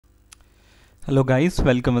Hello guys,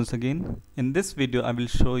 welcome once again. In this video I will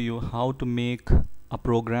show you how to make a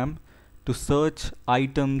program to search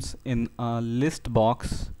items in a list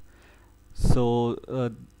box. So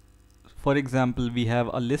for example, we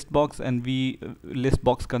have a list box and list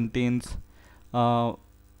box contains uh,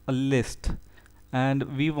 a list,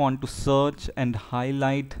 and we want to search and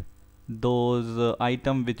highlight those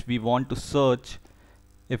item which we want to search.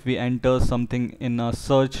 If we enter something in a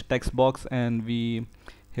search text box and we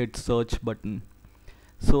hit search button,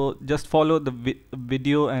 so just follow the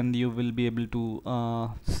video and you will be able to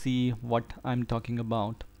see what I'm talking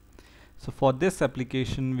about. So for this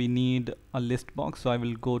application we need a list box. So I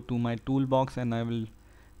will go to my toolbox and I will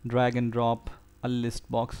drag and drop a list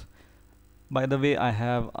box. By the way, I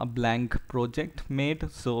have a blank project made,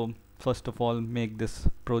 so first of all make this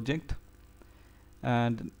project,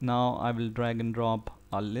 and now I will drag and drop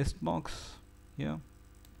a list box here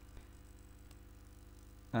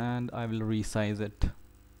and I will resize it.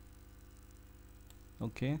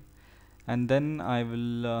 Okay, and then I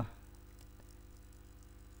will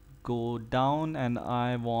go down and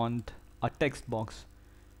I want a text box,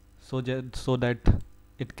 so that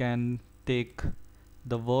it can take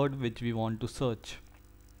the word which we want to search,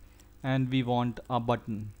 and we want a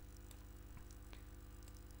button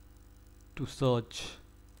to search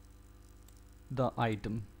the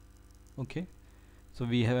item. Okay, so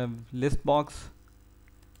we have list box,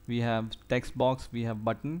 we have text box, we have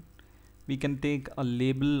button. We can take a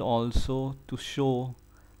label also to show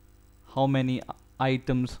how many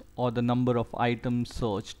items or the number of items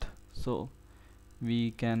searched. So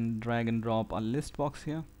we can drag and drop a list box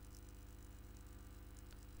here.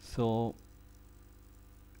 So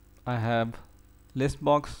I have list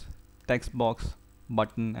box, text box,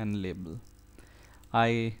 button and label.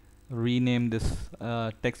 I rename this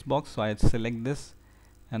text box, so I select this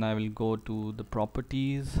and I will go to the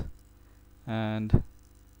properties and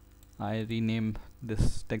I rename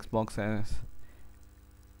this text box as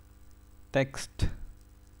text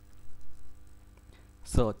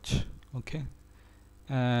search. Okay,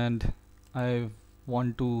 and I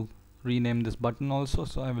want to rename this button also,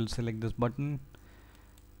 so I will select this button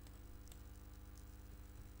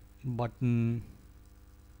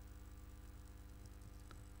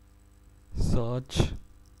search,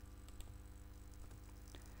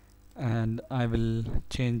 and I will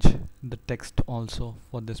change the text also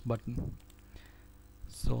for this button.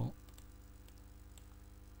 So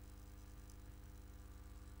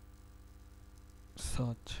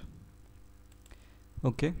search.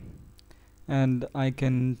 Okay, and I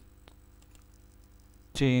can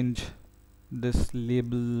change this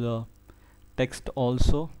label text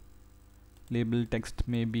also. Label text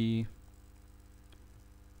may be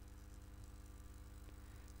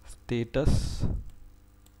status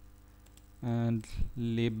and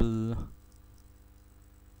label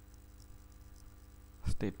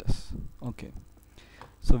status. Okay,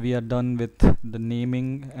 so we are done with the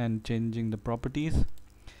naming and changing the properties.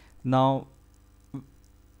 Now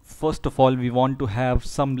first of all we want to have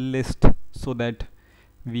some list so that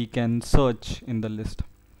we can search in the list.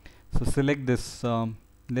 So select this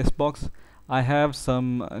list box. I have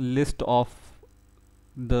some list of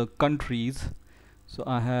the countries, so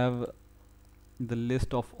I have the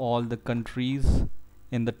list of all the countries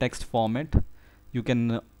in the text format. You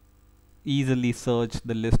can easily search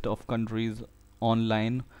the list of countries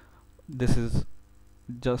online. This is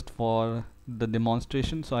just for the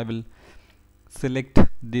demonstration, so I will select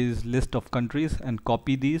this list of countries and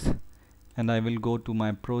copy these, and I will go to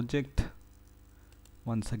my project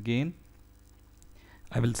once again.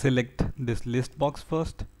 I will select this list box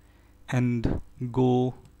first and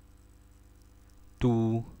go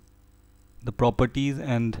to the properties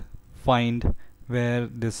and find where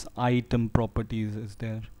this item properties is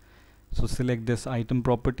there. So select this item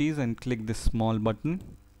properties and click this small button,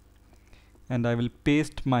 and I will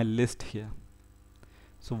paste my list here.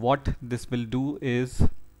 So what this will do is,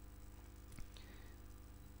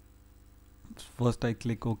 first I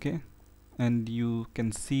click OK and you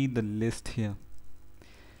can see the list here.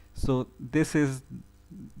 So this is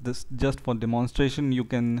just for demonstration. You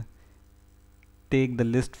can take the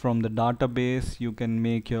list from the database, you can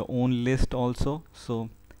make your own list also, so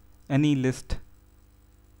any list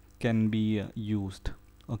can be used.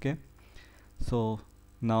 Okay, so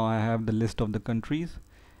now I have the list of the countries.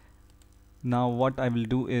 Now what I will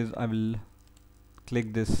do is I will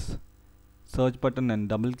click this search button and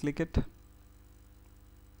double click it,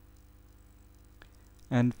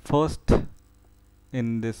 and first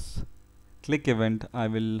in this click event I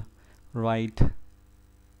will write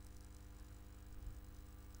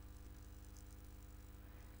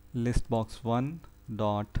listbox1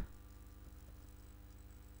 dot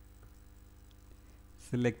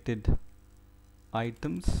selected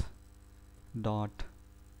items dot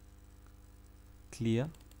clear.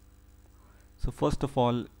 So first of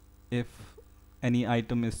all, if any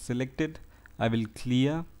item is selected, I will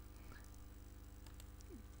clear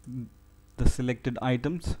the selected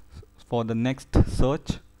items for the next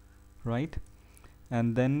search, right?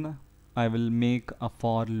 And then I will make a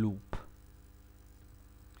for loop.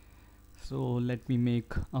 So let me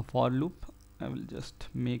make a for loop. I will just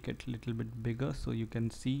make it a little bit bigger so you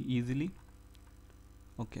can see easily.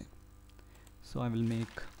 Okay, so I will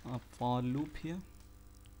make a for loop here.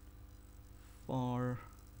 For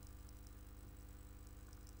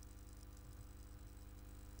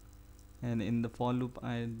and in the for loop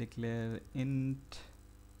I declare int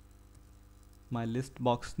my list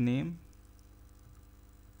box name,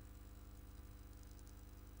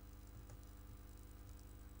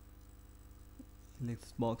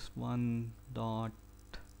 listbox1 dot,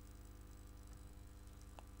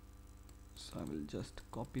 so I will just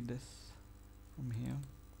copy this from here.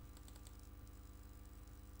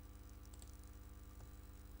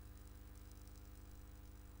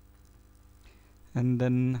 And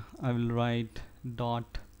then I will write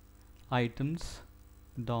dot items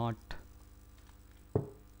dot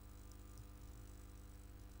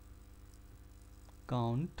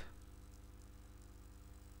count.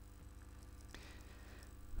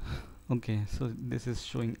 Okay, so this is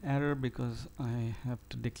showing error because I have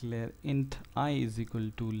to declare int I is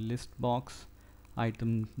equal to listbox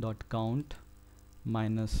item dot count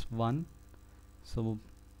minus 1. So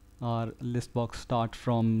our list box start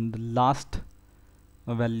from the last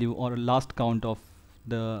value or last count of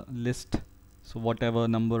the list. So whatever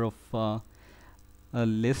number of a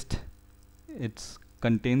list it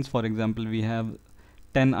contains, for example we have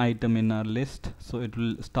 10 item in our list, so it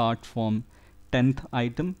will start from 10th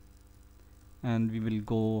item and we will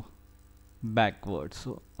go backwards.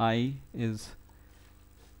 So I is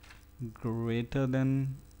greater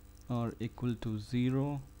than or equal to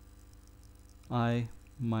 0, I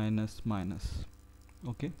minus minus.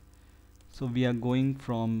 Okay, so we are going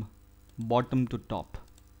from bottom to top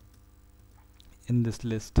in this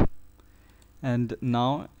list. And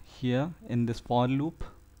now here in this for loop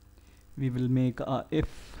we will make a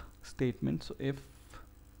if statement. So if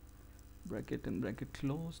bracket and bracket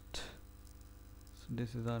closed, so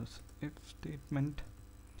this is our if statement,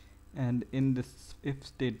 and in this if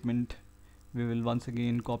statement we will once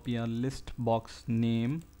again copy our list box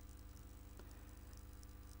name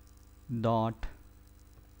dot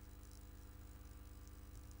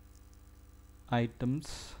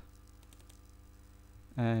items,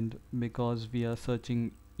 and because we are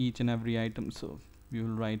searching each and every item, so we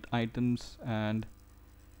will write items, and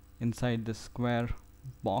inside the square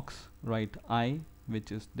box write I,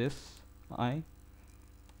 which is this I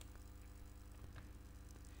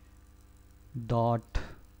dot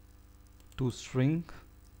toString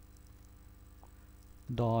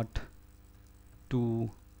dot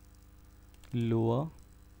to lower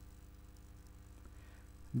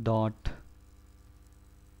dot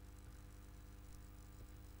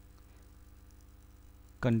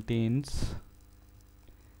contains,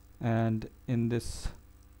 and in this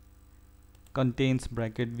contains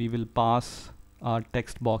bracket we will pass our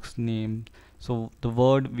text box name. So the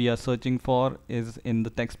word we are searching for is in the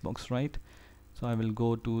text box, right? So I will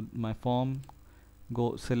go to my form,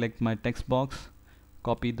 go select my text box,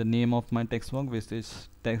 copy the name of my text box, which is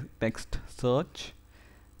text search,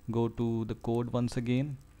 go to the code once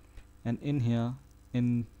again, and in here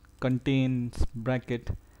in contains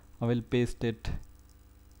bracket I will paste it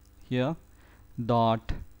here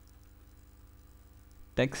dot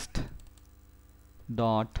text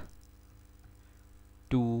dot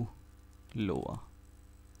to lower.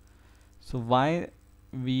 So why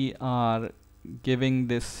we are giving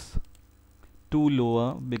this to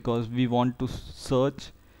lower? Because we want to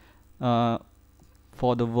search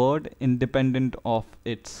for the word independent of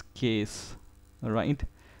its case, right?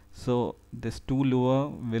 So this to lower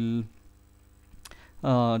will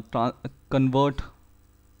convert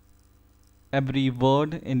every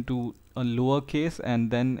word into a lower case,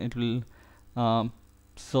 and then it will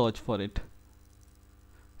search for it.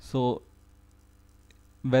 So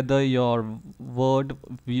whether your word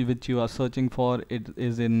which you are searching for it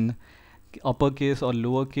is in uppercase or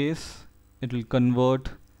lowercase, it will convert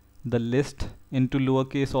the list into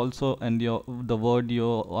lowercase also, and the word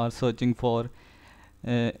you are searching for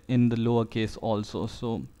in the lowercase also.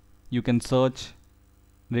 So you can search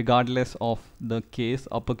regardless of the case,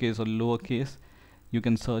 uppercase or lowercase, you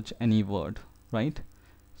can search any word, right?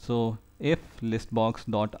 So if listbox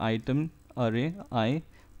dot item array I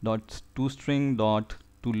dot toString dot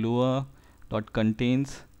to lower dot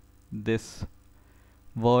contains this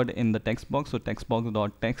word in the text box. So textbox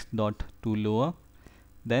dot text dot to lower.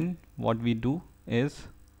 Then what we do is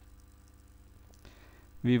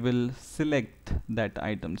we will select that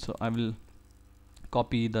item. So I will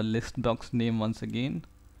copy the list box name once again,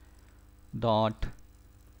 dot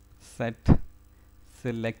set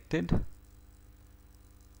selected,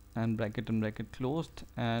 and bracket and bracket closed,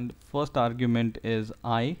 and first argument is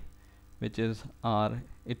I, which is our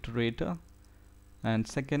iterator, and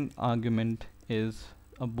second argument is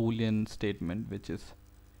a boolean statement which is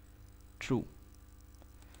true.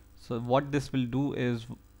 So what this will do is,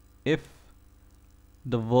 if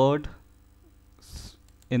the word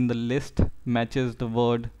in the list matches the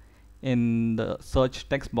word in the search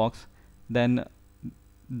text box, then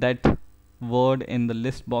that word in the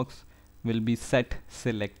list box will be set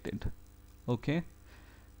selected. Okay,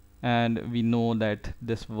 and we know that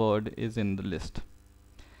this word is in the list.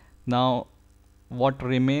 Now what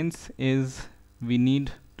remains is we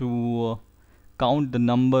need to count the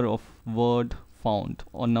number of word found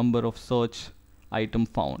or number of search item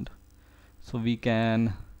found. So we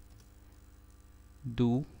can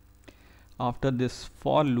do, after this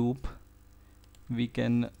for loop, we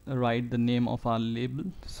can write the name of our label.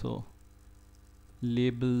 So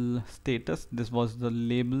label status, this was the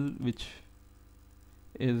label which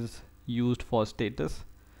is used for status,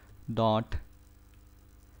 dot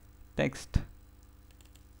text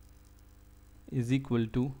is equal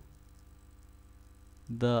to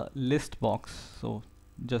the list box. So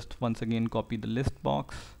just once again copy the list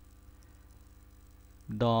box,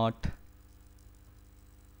 dot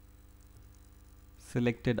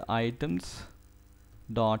selected items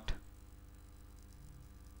dot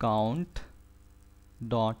count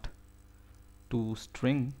dot to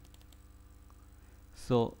string.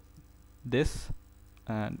 So this,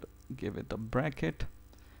 and give it a bracket,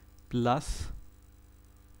 plus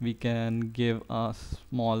we can give a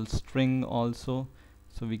small string also.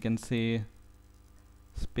 So we can say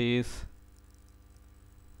space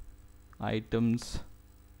items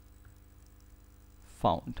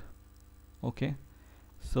found. Okay,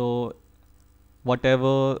 so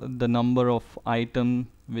whatever the number of item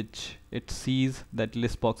which it sees that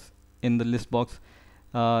list box, in the list box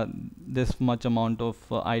this much amount of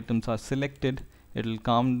items are selected, it will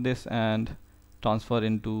count this and transfer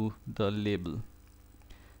into the label.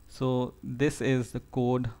 So this is the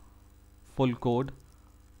code, full code.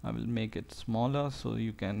 I will make it smaller so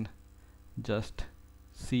you can just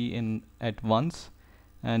see in at once,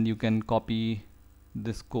 and you can copy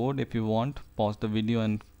this code if you want. Pause the video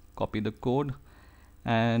and copy the code,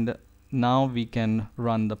 and now we can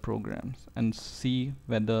run the programs and see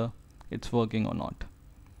whether it's working or not.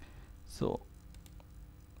 So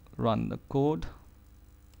run the code,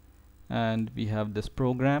 and we have this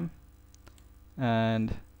program,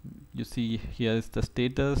 and you see here is the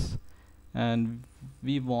status, and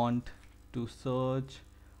we want to search,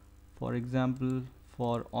 for example,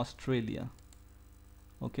 for Australia.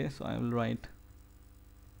 Okay, so I will write,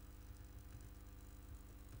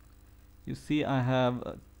 you see I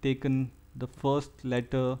have taken the first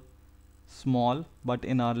letter small, but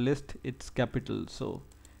in our list it's capital. So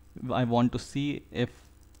I want to see if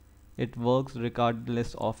it works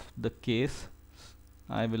regardless of the case.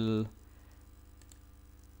 I will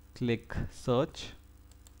click search,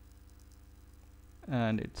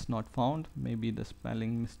 and it's not found, maybe the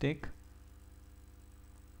spelling mistake.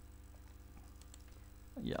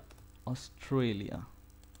 Yeah, Australia.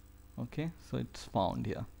 Okay, so it's found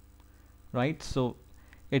here, right? So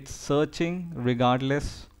it's searching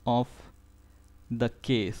regardless of the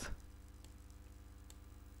case.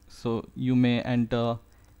 So you may enter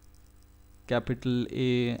capital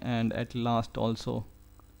A and at last also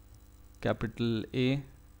capital A,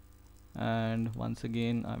 and once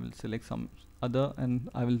again I will select some other, and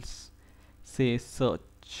I will say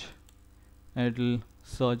search, and it will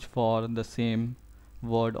search for the same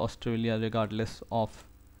word Australia regardless of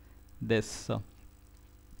this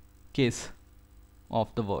case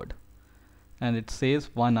of the word, and it says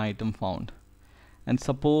one item found. And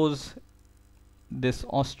suppose this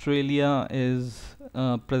Australia is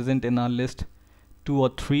present in our list 2 or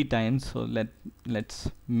 3 times, so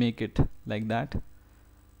let's make it like that.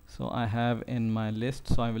 So I have in my list,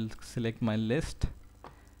 so I will select my list,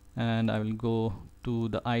 and I will go to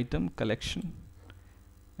the item collection,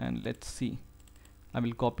 and let's see. I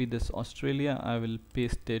will copy this Australia, I will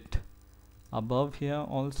paste it above here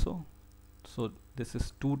also. So this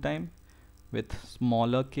is 2 times with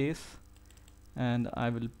smaller case, and I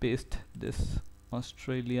will paste this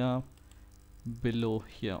Australia below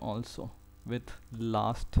here also with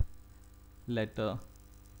last letter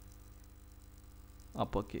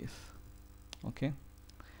uppercase. Okay,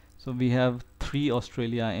 so we have 3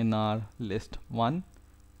 Australia in our list, 1,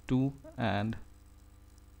 2 and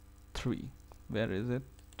 3. Where is it?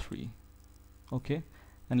 3. Okay,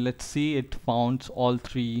 and let's see it founds all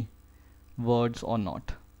 3 words or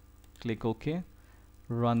not. Click OK,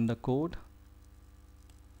 run the code,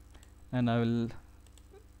 and I will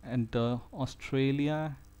enter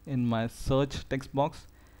Australia in my search text box,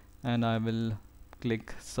 and I will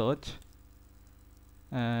click search,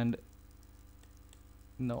 and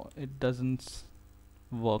no, it doesn't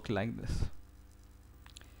work like this.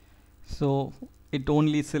 So it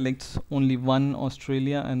only selects only 1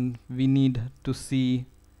 Australia, and we need to see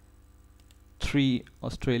 3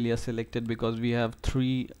 Australia selected because we have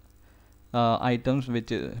 3 items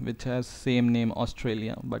which has same name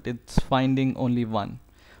Australia, but it's finding only 1.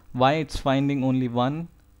 Why it's finding only 1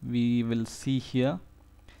 we will see here.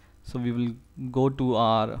 So we will go to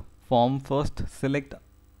our form first, select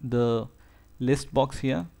the list box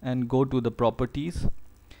here and go to the properties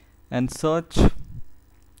and search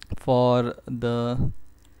for the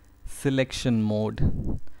selection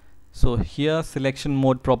mode. So here selection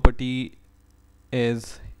mode property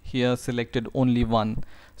is here selected only 1,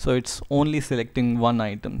 so it's only selecting 1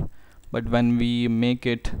 item. But when we make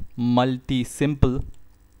it multi-simple,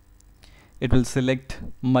 it will select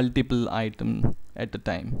multiple items at a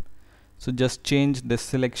time. So just change the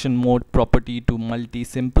selection mode property to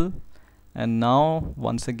multi-simple, and now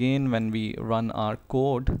once again when we run our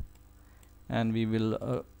code, and we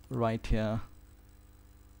will write here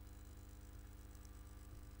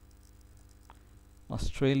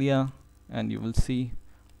Australia, and you will see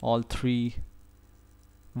all 3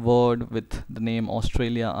 words with the name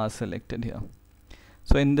Australia are selected here.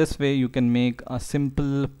 So in this way you can make a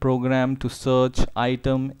simple program to search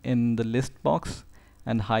item in the list box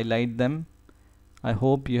and highlight them. I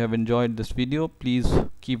hope you have enjoyed this video. Please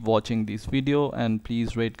keep watching this video and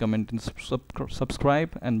please rate, comment and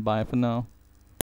subscribe, and bye for now.